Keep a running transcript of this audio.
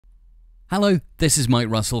Hello, this is Mike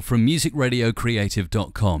Russell from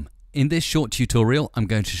musicradiocreative.com. In this short tutorial, I'm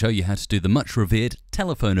going to show you how to do the much revered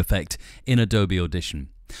telephone effect in Adobe Audition.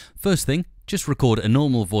 First thing, just record a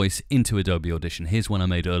normal voice into Adobe Audition. Here's one I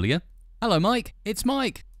made earlier. Hello Mike, it's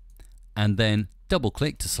Mike. And then double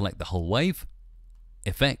click to select the whole wave,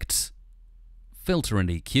 Effects, Filter and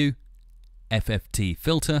EQ, FFT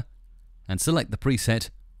Filter, and select the preset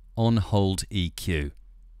On Hold EQ.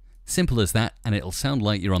 Simple as that, and it'll sound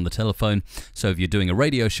like you're on the telephone. So if you're doing a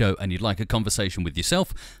radio show and you'd like a conversation with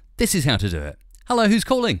yourself, this is how to do it. Hello, who's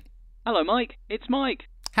calling? Hello, Mike. It's Mike.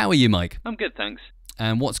 How are you, Mike? I'm good, thanks.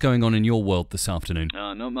 And what's going on in your world this afternoon?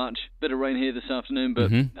 Not much. Bit of rain here this afternoon, but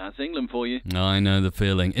that's England for you. I know the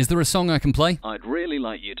feeling. Is there a song I can play? I'd really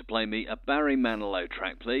like you to play me a Barry Manilow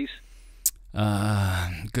track, please.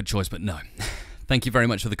 Good choice, but no. Thank you very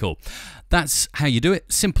much for the call. That's how you do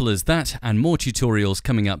it. Simple as that, and more tutorials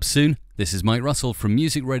coming up soon. This is Mike Russell from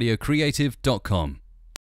musicradiocreative.com.